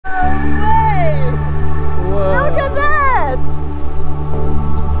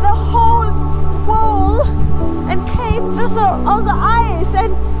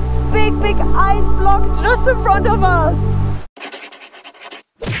front of us.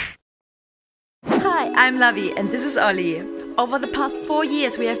 Hi, I'm Lavi and this is Ollie. Over the past 4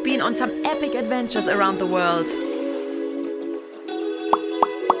 years we have been on some epic adventures around the world.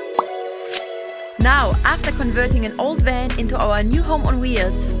 Now, after converting an old van into our new home on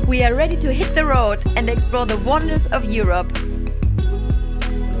wheels, we are ready to hit the road and explore the wonders of Europe.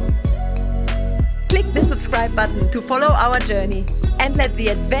 Click the subscribe button to follow our journey and let the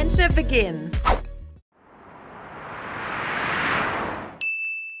adventure begin.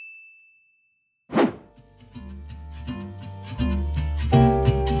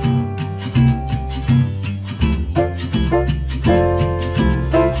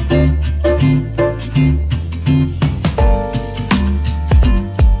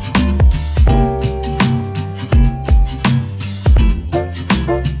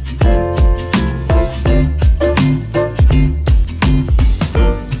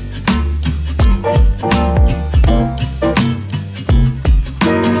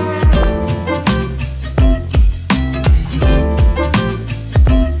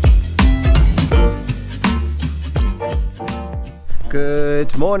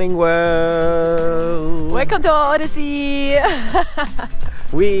 Good morning, world! Welcome to our Odyssey!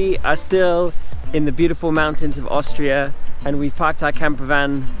 We are still in the beautiful mountains of Austria, and we've parked our camper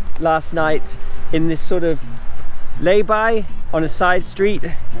van last night in this sort of lay-by on a side street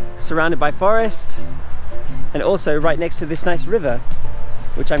surrounded by forest, and also right next to this nice river,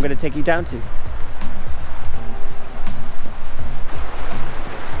 which I'm going to take you down to.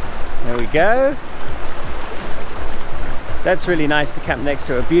 There we go. That's really nice to camp next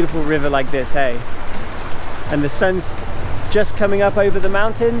to a beautiful river like this, hey? And the sun's just coming up over the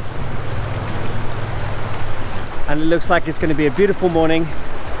mountains. And it looks like it's going to be a beautiful morning.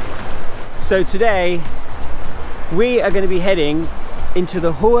 So today, we are going to be heading into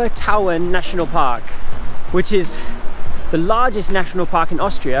the Hohe Tauern National Park, which is the largest national park in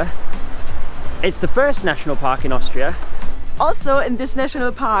Austria. It's the first national park in Austria. Also in this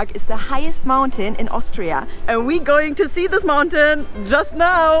national park is the highest mountain in Austria, and we're going to see this mountain just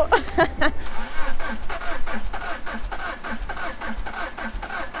now.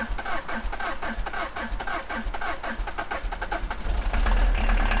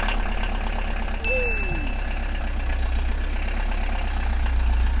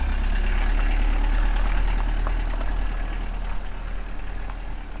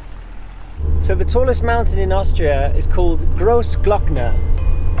 So the tallest mountain in Austria is called Großglockner,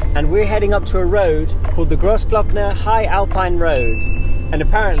 and we're heading up to a road called the Großglockner High Alpine Road, and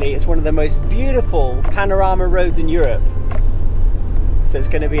apparently it's one of the most beautiful panorama roads in Europe. So it's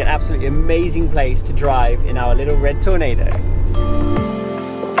going to be an absolutely amazing place to drive in our little red Tornado.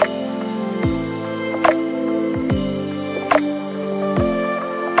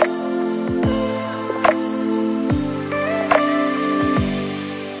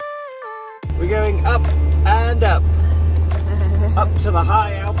 Going up and up, up to the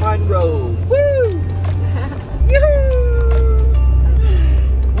high Alpine road. Woo!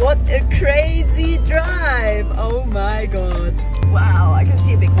 What a crazy drive! Oh my god! Wow, I can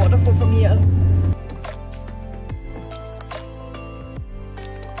see a big waterfall from here.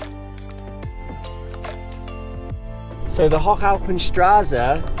 So the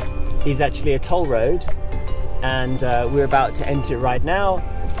Hochalpenstraße is actually a toll road, and we're about to enter it right now.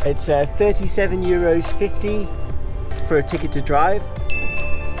 It's €37.50 for a ticket to drive,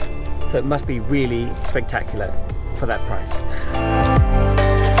 so it must be really spectacular for that price.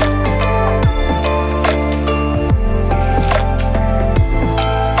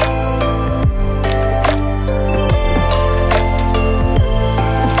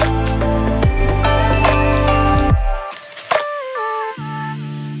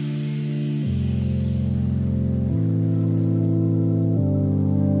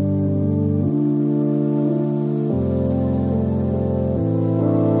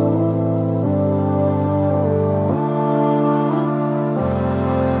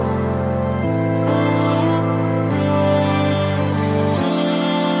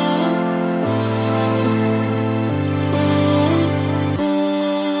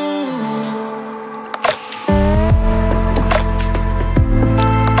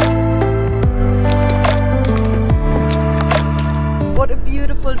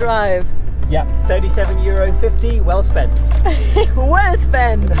 Drive. Yeah, €37.50, well spent. Well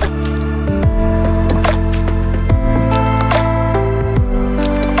spent.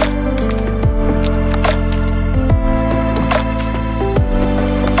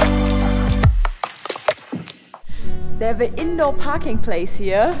 They have an indoor parking place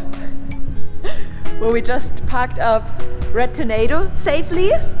here where we just parked up Red Tornado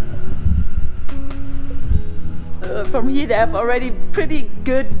safely. From here they have already pretty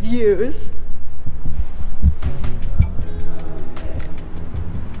good views.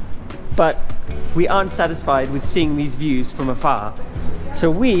 But we aren't satisfied with seeing these views from afar. So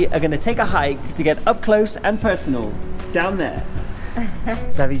we are going to take a hike to get up close and personal down there.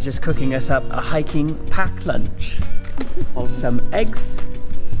 Lavi's just cooking us up a hiking packed lunch of some eggs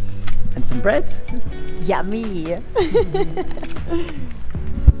and some bread. Yummy!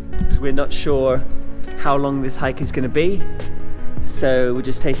 So we're not sure how long this hike is going to be, so we're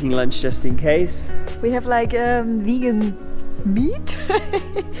just taking lunch just in case. We have like vegan meat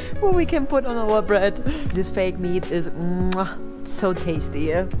what we can put on our bread. This fake meat is so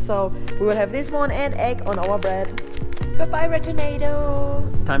tasty. So we will have this one and egg on our bread. Goodbye, Red Tornado.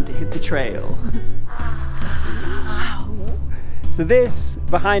 It's time to hit the trail. So this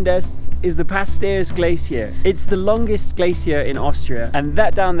behind us is the Pasterze Glacier. It's the longest glacier in Austria, and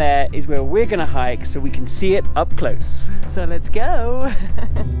that down there is where we're gonna hike so we can see it up close. So let's go.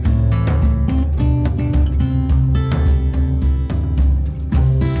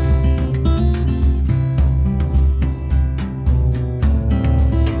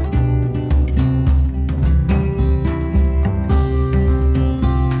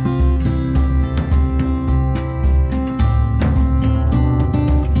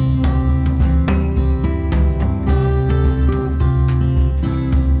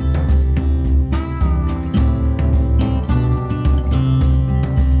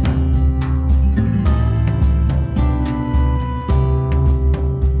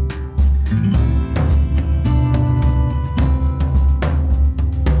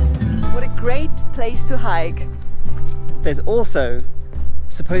 Place to hike. There's also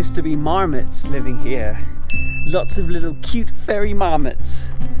supposed to be marmots living here. Lots of little cute fairy marmots.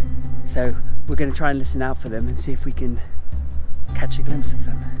 So we're going to try and listen out for them and see if we can catch a glimpse of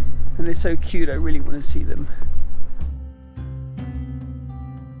them. And they're so cute, I really want to see them.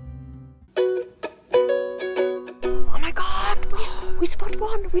 Oh my god, we spot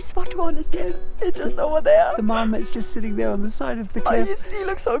one, it's just over there. The marmot's just sitting there on the side of the cliff. He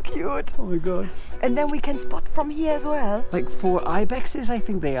looks so cute. Oh my god. And then we can spot from here as well. Like 4 ibexes, I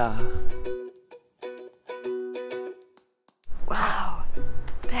think they are. Wow,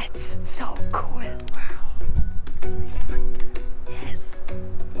 that's so cool. Wow. Let me see if I can get it. Yes.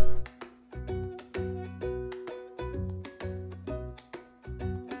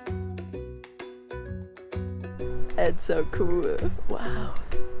 That's so cool. Wow.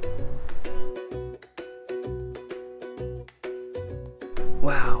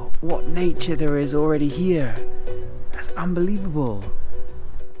 Wow, what nature there is already here. That's unbelievable.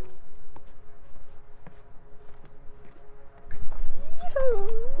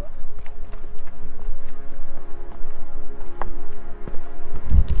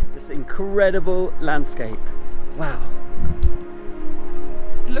 This incredible landscape. Wow.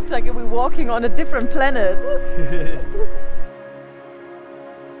 It looks like we're walking on a different planet.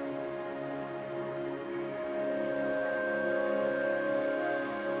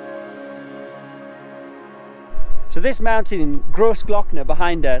 So this mountain, Großglockner,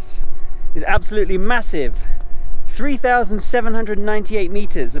 behind us is absolutely massive. 3,798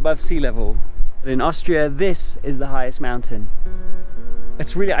 meters above sea level. In Austria, this is the highest mountain.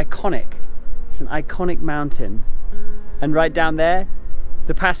 It's really iconic. It's an iconic mountain. And right down there,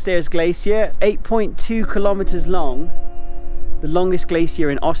 the Pasterze Glacier, 8.2 kilometers long, the longest glacier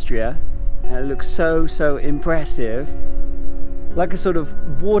in Austria. And it looks so, so impressive. Like a sort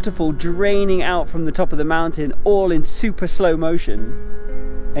of waterfall draining out from the top of the mountain, all in super slow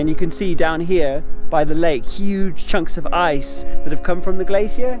motion. And you can see down here by the lake huge chunks of ice that have come from the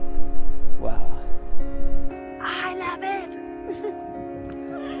glacier. Wow. I love it.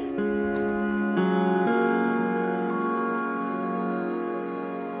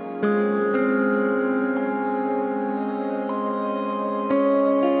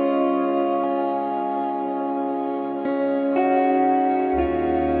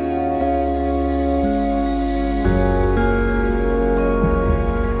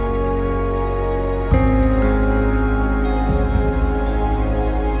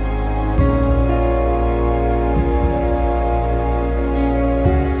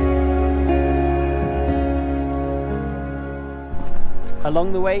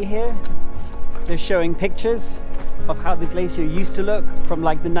 Along the way here, they're showing pictures of how the glacier used to look from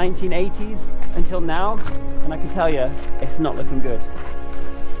like the 1980s until now, and I can tell you, it's not looking good.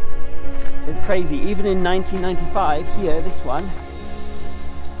 It's crazy. Even in 1995, here, this one,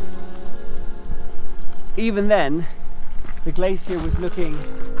 even then, the glacier was looking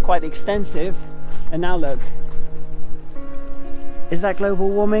quite extensive, and now look. Is that global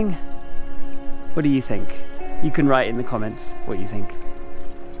warming? What do you think? You can write in the comments what you think.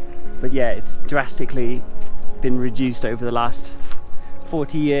 But yeah, it's drastically been reduced over the last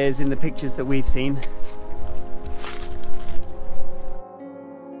 40 years in the pictures that we've seen.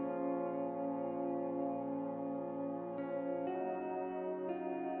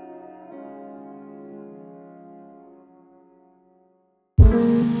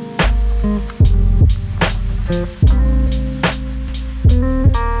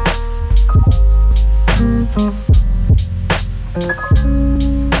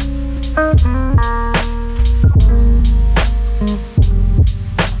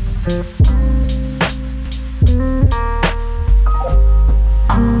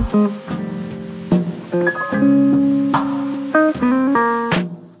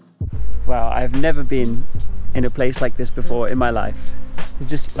 Wow, I've never been in a place like this before in my life. There's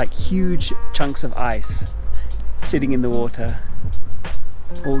just like huge chunks of ice sitting in the water,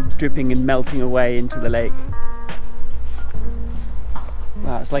 all dripping and melting away into the lake.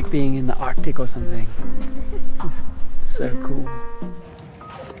 Wow, it's like being in the Arctic or something. So cool.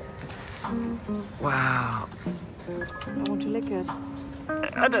 Wow. I want to lick it.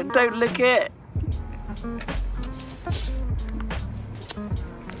 Don't lick it.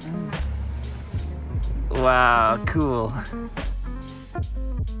 Wow, cool.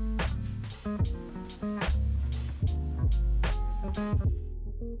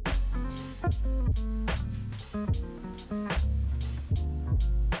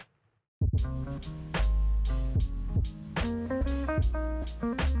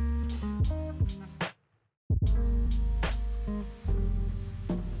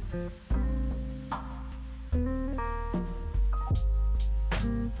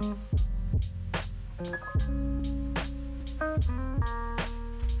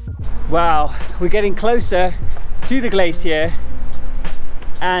 Wow, we're getting closer to the glacier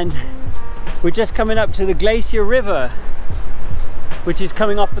and we're just coming up to the Glacier River, which is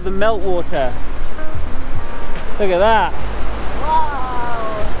coming off of the meltwater. Look at that.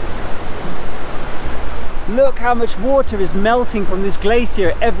 Wow! Look how much water is melting from this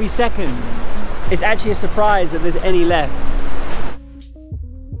glacier every second. It's actually a surprise that there's any left.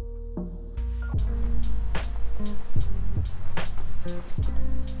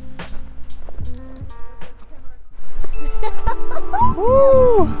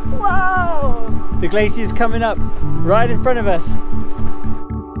 Woo! Wow! The glacier is coming up right in front of us.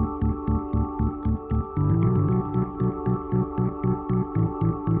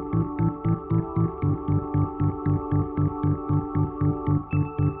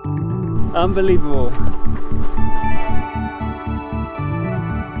 Unbelievable.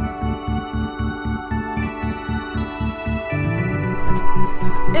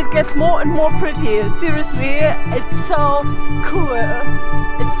 It gets more and more pretty. Seriously, it's so cool.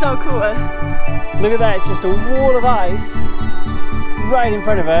 It's so cool. Look at that, it's just a wall of ice right in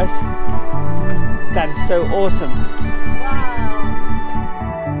front of us. That is so awesome. Wow.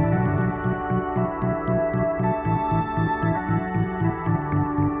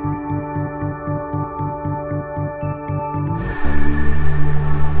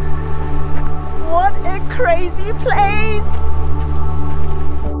 What a crazy place!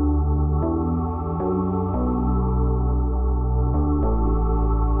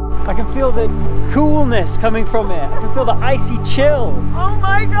 I can feel the coolness coming from it. I can feel the icy chill. Oh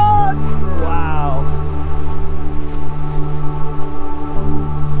my god! Wow.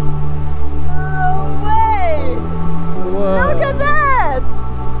 No way! Whoa. Look at that!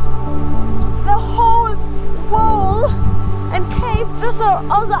 The whole wall and cave just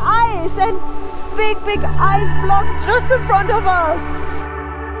of the ice and big ice blocks just in front of us.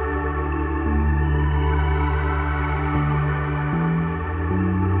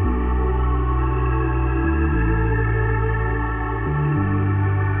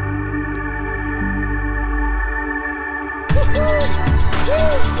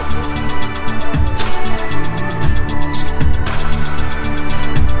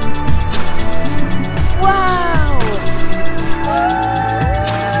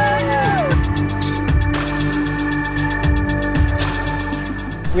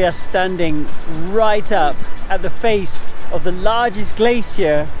 We are standing right up at the face of the largest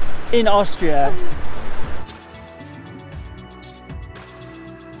glacier in Austria.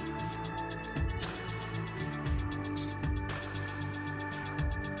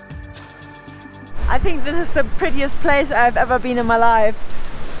 I think this is the prettiest place I've ever been in my life.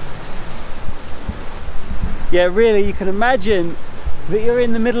 Yeah, really, you can imagine that you're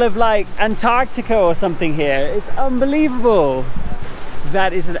in the middle of like Antarctica or something here. It's unbelievable.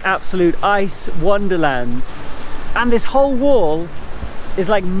 That is an absolute ice wonderland. And this whole wall is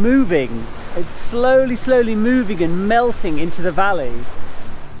like moving. It's slowly moving and melting into the valley.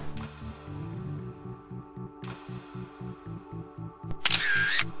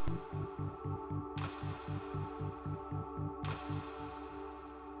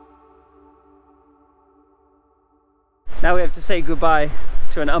 Now we have to say goodbye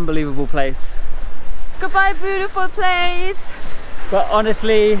to an unbelievable place. Goodbye, beautiful place. But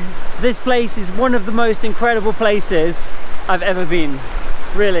honestly, this place is one of the most incredible places I've ever been,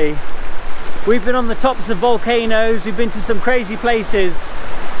 really. We've been on the tops of volcanoes, we've been to some crazy places,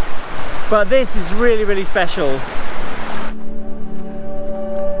 but this is really special.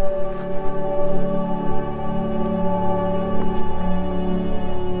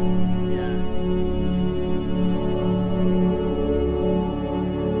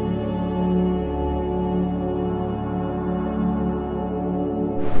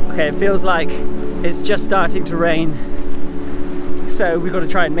 Okay, it feels like it's just starting to rain, so we've got to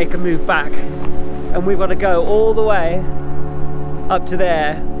try and make a move back, and we've got to go all the way up to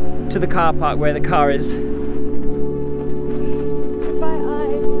there, to the car park where the car is. Goodbye,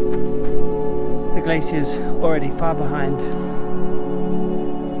 ice. The glacier's already far behind.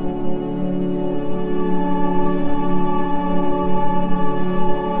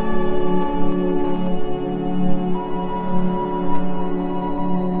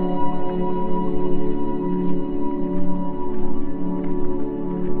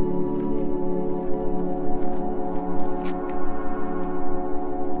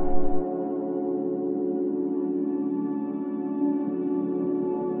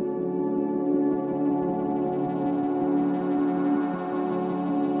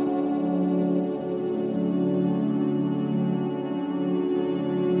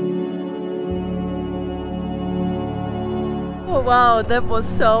 Oh wow, that was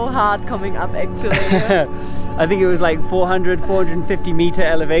so hard coming up actually. I think it was like 450 meter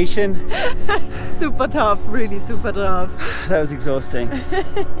elevation. Super tough, really super tough. That was exhausting.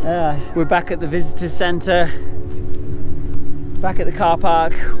 We're back at the visitor center, back at the car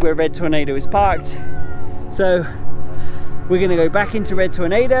park where Red Tornado is parked. So we're gonna go back into Red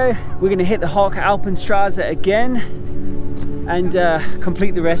Tornado. We're gonna hit the Hochalpenstraße again and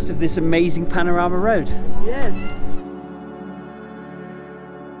complete the rest of this amazing panorama road. Yes.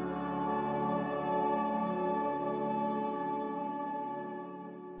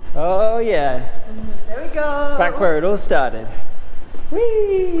 Oh yeah. There we go. Back where it all started.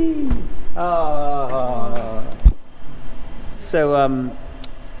 Whee! Oh. So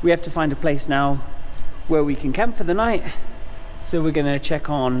we have to find a place now where we can camp for the night. So we're gonna check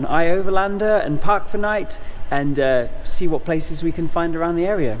on iOverlander and park for night and see what places we can find around the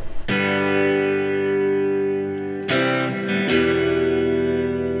area.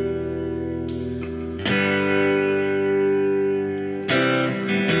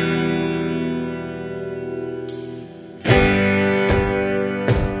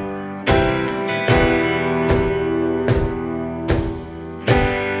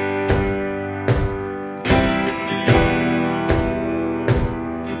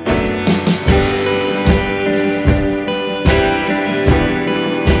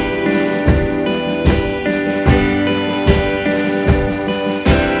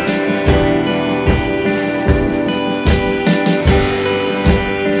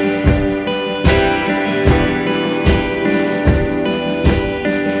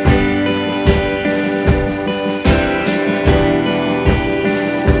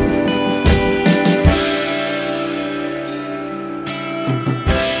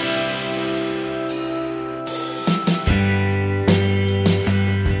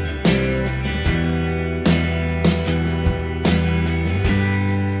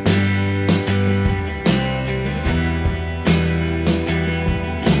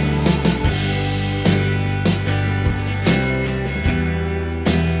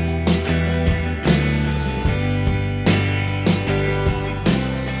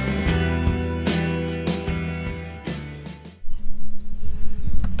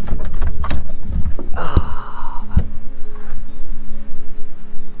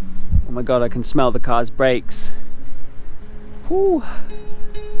 Oh my god, I can smell the car's brakes. Whew.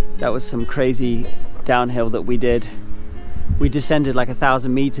 That was some crazy downhill that we did. We descended like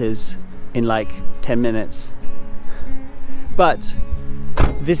 1,000 meters in like 10 minutes. But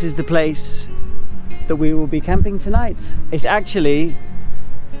this is the place that we will be camping tonight. It's actually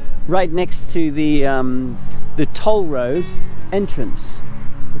right next to the toll road entrance,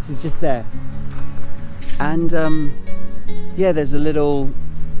 which is just there. And yeah, there's a little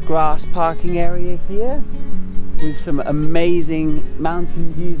grass parking area here with some amazing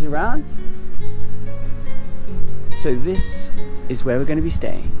mountain views around. So this is where we're going to be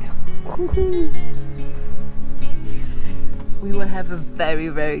staying. We will have a very,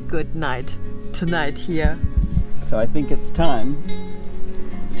 very good night tonight here. So I think it's time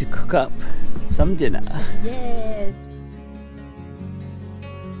to cook up some dinner. Yeah.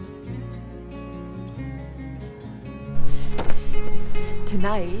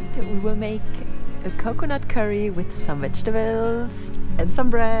 Tonight we will make a coconut curry with some vegetables and some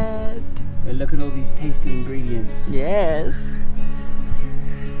bread. And look at all these tasty ingredients. Yes.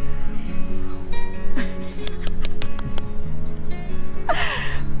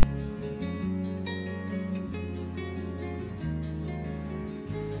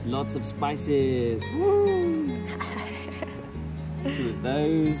 Lots of spices. Woo! 2 of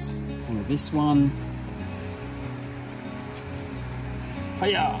those, some of this one.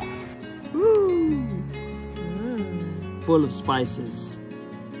 Hiya! Woo! Full of spices.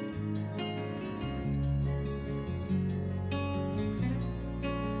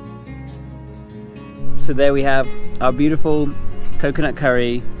 So there we have our beautiful coconut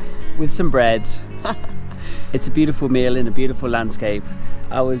curry with some bread. It's a beautiful meal in a beautiful landscape.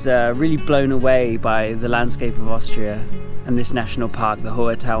 I was really blown away by the landscape of Austria and this national park, the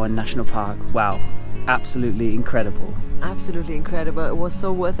Hohe Tauern National Park. Wow, absolutely incredible. Absolutely incredible. It was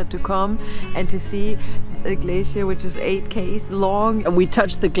so worth it to come and to see a glacier which is 8 km long. And we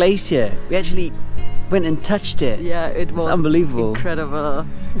touched the glacier. We actually went and touched it. Yeah, it was unbelievable. Incredible.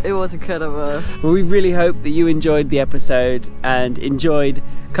 It was incredible. Well, we really hope that you enjoyed the episode and enjoyed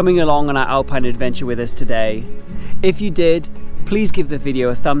coming along on our Alpine adventure with us today. If you did, please give the video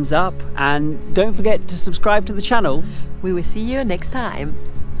a thumbs up and don't forget to subscribe to the channel. We will see you next time.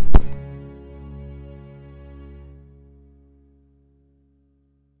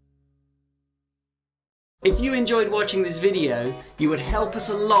 If you enjoyed watching this video, you would help us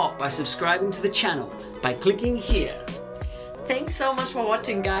a lot by subscribing to the channel by clicking here. Thanks so much for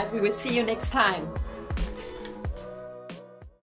watching, guys. We will see you next time.